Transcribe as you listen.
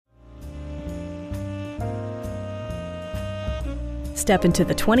Step into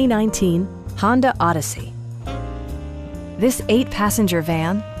the 2019 Honda Odyssey. This 8-passenger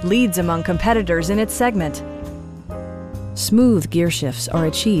van leads among competitors in its segment. Smooth gear shifts are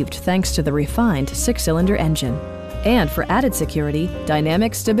achieved thanks to the refined 6-cylinder engine. And for added security,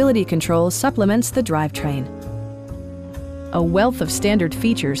 dynamic stability control supplements the drivetrain. A wealth of standard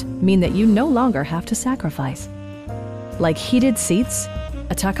features mean that you no longer have to sacrifice, like heated seats,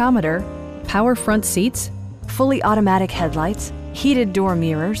 a tachometer, power front seats, fully automatic headlights, heated door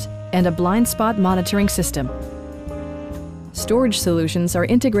mirrors, and a blind spot monitoring system. Storage solutions are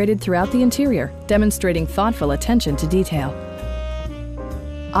integrated throughout the interior, demonstrating thoughtful attention to detail.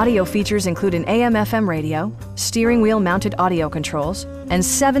 Audio features include an AM/FM radio, steering wheel mounted audio controls, and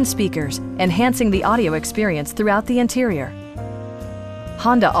 7 speakers, enhancing the audio experience throughout the interior.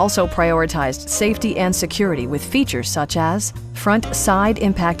 Honda also prioritized safety and security with features such as front side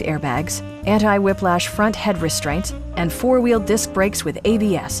impact airbags, anti-whiplash front head restraints, and 4-wheel disc brakes with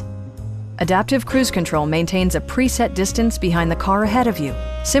ABS. Adaptive cruise control maintains a preset distance behind the car ahead of you,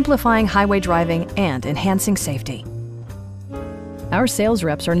 simplifying highway driving and enhancing safety. Our sales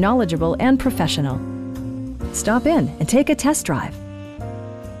reps are knowledgeable and professional. Stop in and take a test drive.